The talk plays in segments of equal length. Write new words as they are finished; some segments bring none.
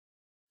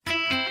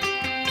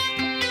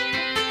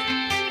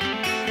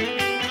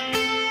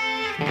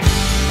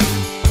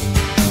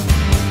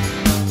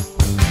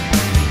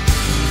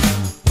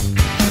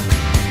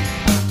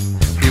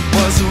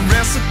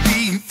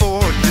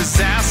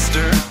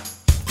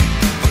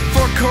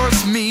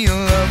me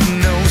love,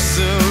 no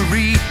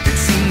siree. It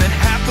seemed that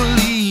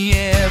happily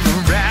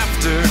ever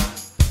after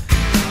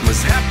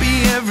was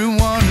happy,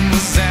 everyone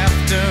was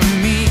after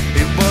me.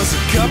 It was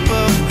a cup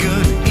of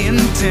good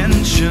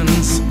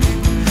intentions,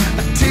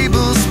 a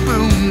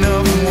tablespoon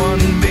of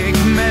one big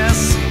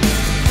mess,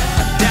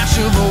 a dash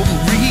of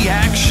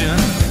overreaction.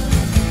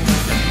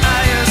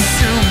 I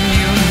assume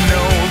you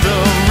know the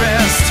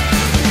rest.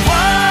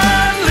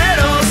 One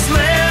little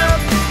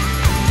slip,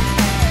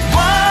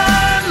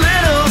 one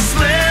little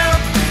slip.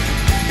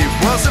 It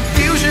was a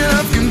fusion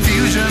of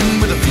confusion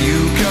with a few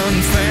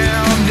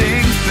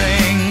confounding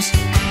things.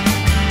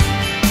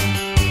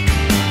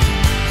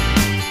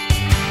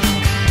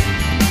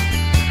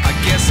 I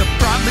guess I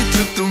probably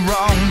took the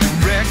wrong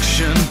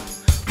direction.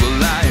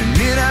 Well, I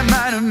admit I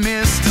might have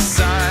missed a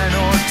sign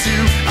or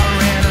two. I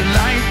ran a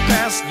light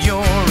past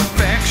your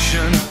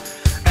affection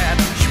at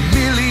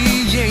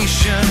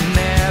Humiliation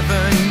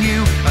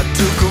Avenue. I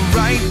took a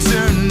right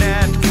turn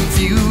at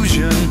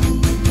confusion.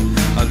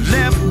 I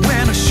left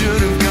when I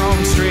should have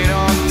gone straight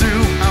on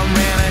through. I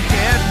ran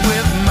ahead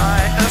with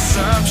my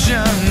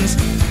assumptions,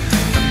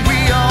 and we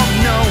all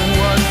know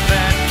what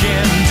that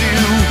can do.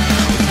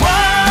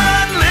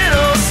 One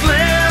little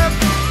slip,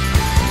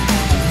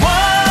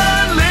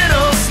 one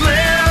little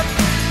slip.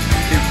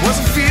 It was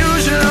a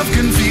fusion of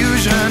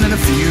confusion and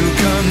a few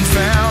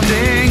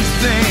confounding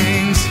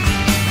things.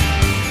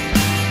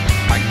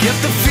 I get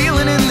the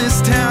feeling in this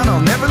town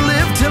I'll never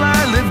live till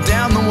I live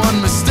down the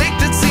one mistake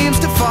that seems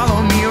to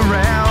follow me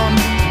around.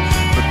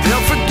 But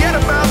they'll forget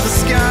about the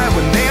sky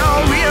when they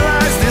all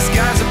realize this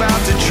guy's about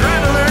to try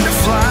to learn to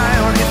fly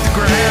or hit the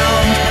ground.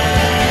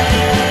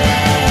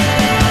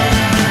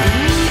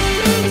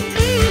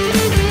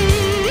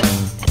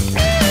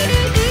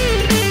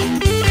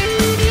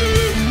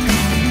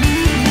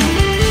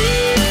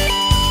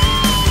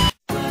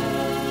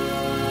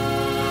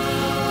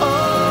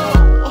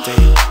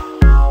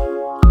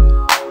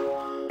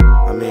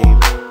 I mean,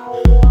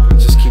 I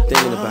just keep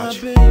thinking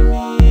about you.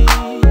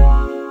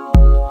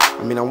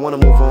 I mean, I want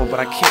to move on, but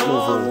I can't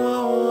move on.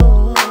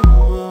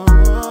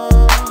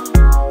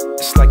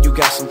 It's like you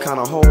got some kind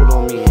of hold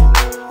on me. I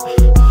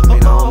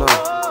mean, I don't know,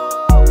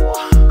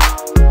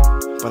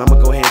 but I'm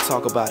gonna go ahead and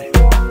talk about it.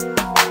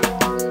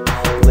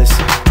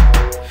 Listen,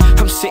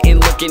 I'm sitting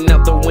looking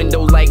out the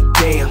window like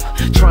damn,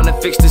 trying to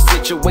fix the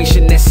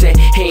situation that's at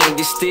hand.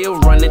 It's still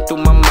running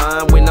through my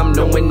mind when I'm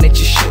knowing that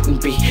you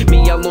shouldn't be.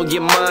 Me all on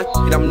your mind,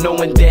 and I'm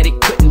knowing that it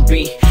couldn't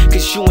be.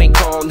 Cause you ain't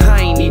called,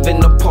 I ain't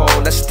even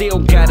appalled. I still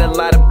got a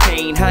lot of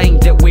pain, I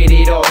ain't dealt with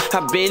it all.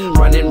 I've been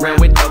running around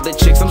with other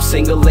chicks, I'm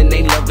single and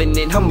they loving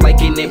it. I'm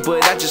liking it,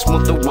 but I just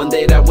want the one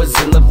that I was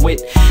in love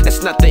with.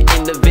 That's not the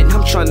end of it,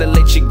 I'm trying to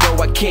let you go.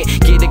 I can't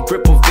get a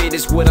grip of it,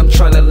 is what I'm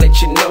trying to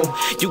let you know.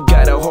 You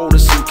got a hold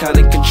of some kind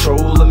of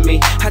control of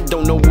me. I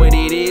don't know what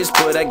it is,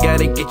 but I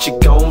gotta get you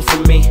going for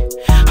me.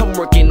 I'm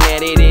working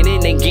at it and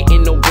it ain't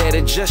getting no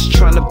better. Just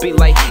trying to be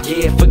like,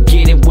 yeah,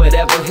 forget it,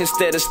 whatever.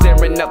 Instead of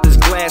staring out this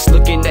glass,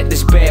 looking at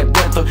this bad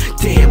weather.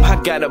 Damn,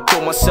 I gotta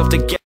pull myself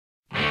together.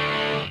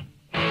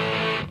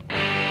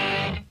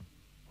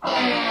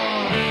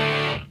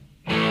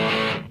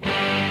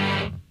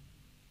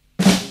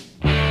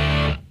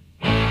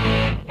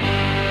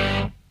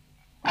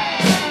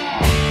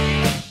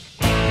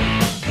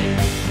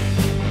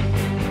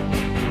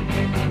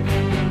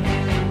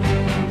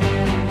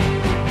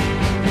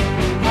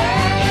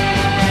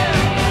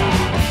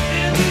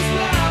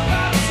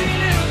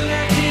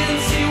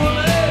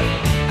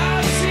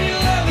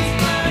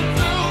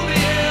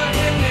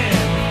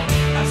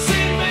 I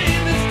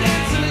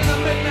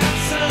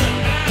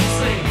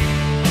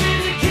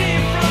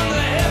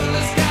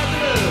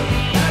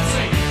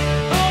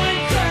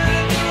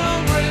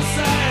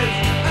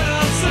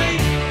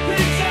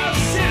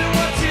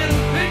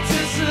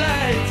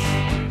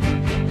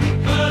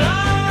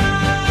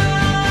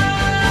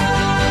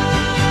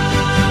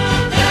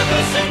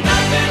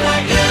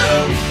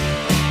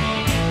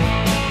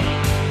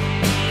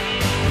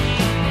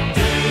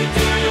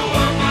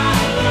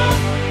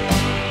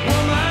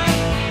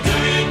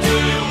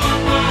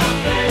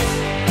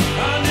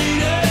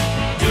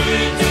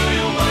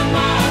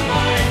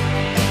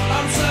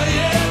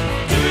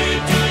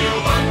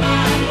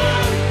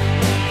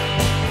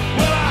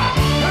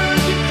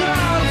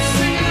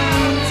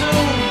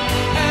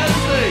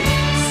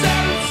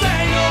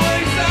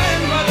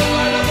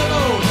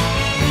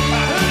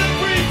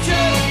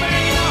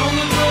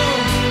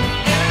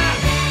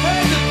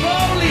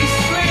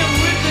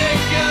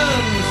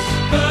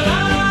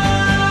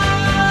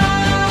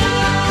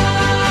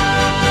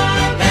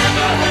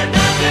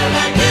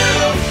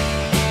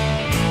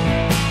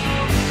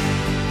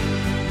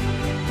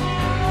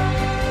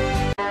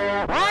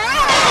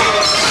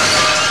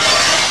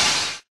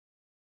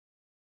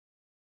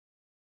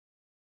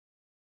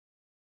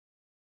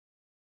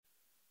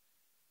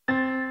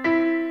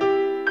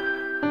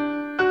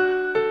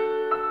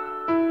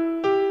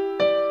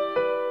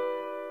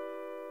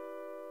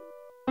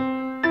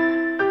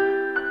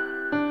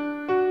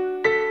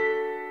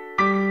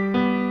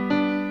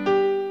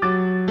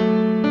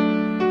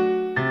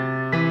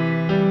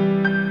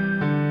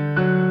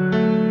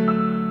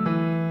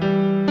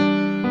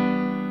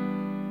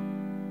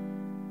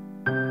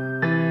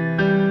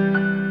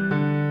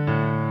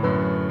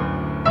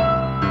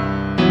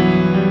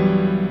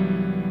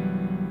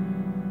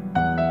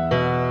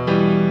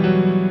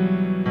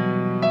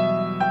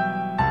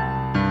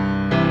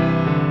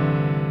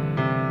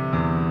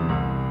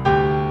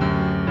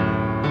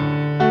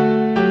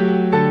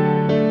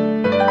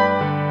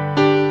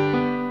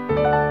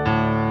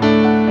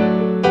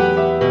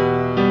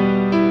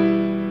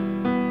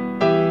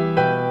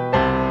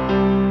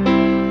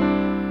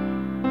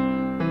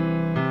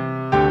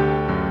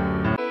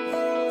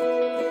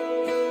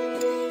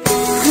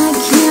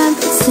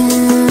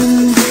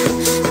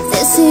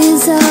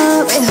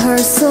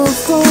rehearsal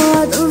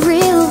for the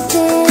real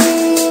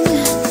thing,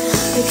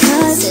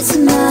 because it's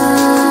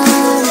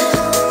not.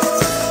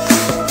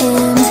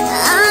 And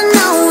I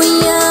know we're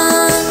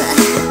young,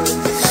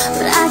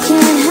 but I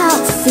can't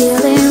help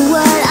feeling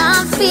what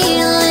I'm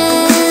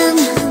feeling,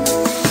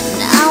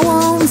 and I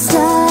won't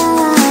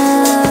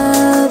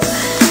stop.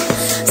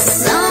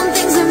 Some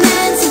things are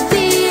meant to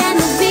be, and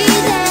to be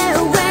there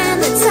when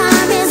the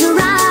time is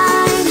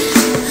right.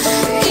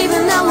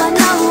 Even though I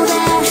know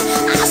that,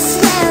 I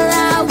swear I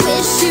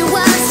wish it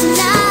was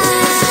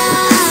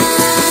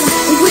tonight.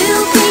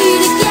 We'll be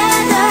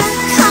together,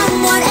 come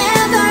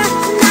whatever,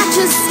 not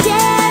just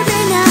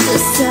staring at the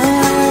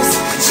stars.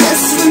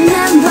 Just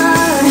remember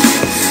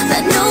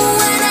that no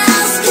one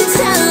else can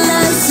tell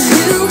us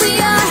who we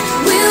are.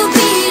 We'll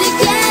be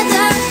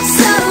together,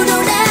 so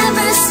don't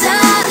ever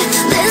stop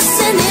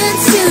listening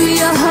to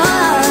your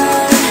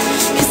heart,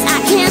 'cause I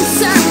can't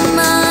turn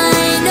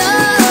mine off.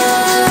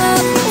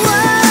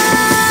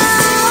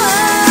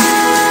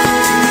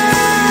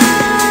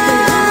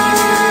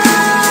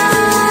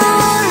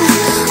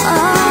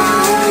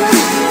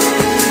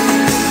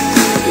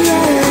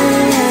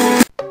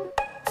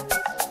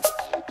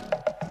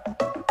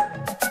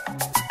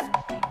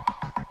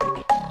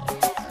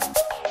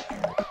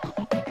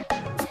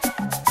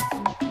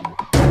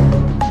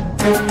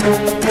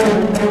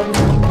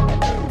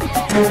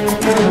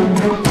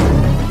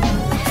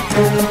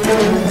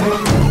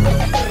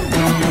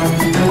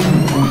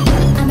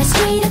 I'm a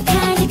straight up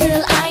kind of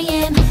girl, I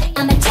am.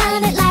 I'm a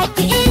talent like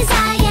it is,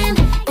 I am.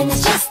 And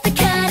it's just the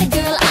kind of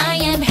girl I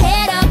am.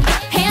 Head up,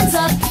 hands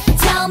up,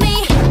 tell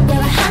me you're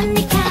a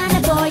honey kind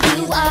of boy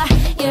you are.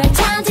 You're a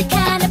talented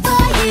kind of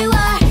boy you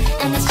are.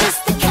 And it's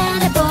just the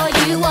kind of boy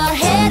you are.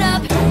 Head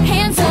up,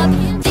 hands up,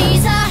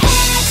 these are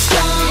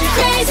headstrong,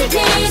 crazy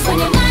days when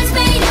your mind's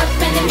made up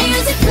and the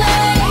music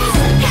plays.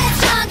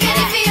 Headstrong, can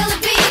you feel the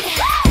beat?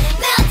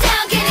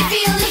 Meltdown, can you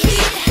feel the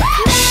heat?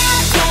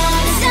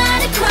 Meltdown, it's not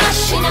a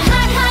crush in a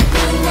hot, hot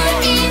room, we're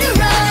in a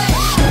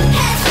rush.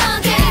 Headstrong,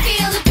 can you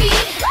feel the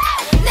beat?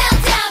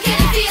 Meltdown, can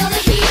you feel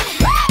the heat?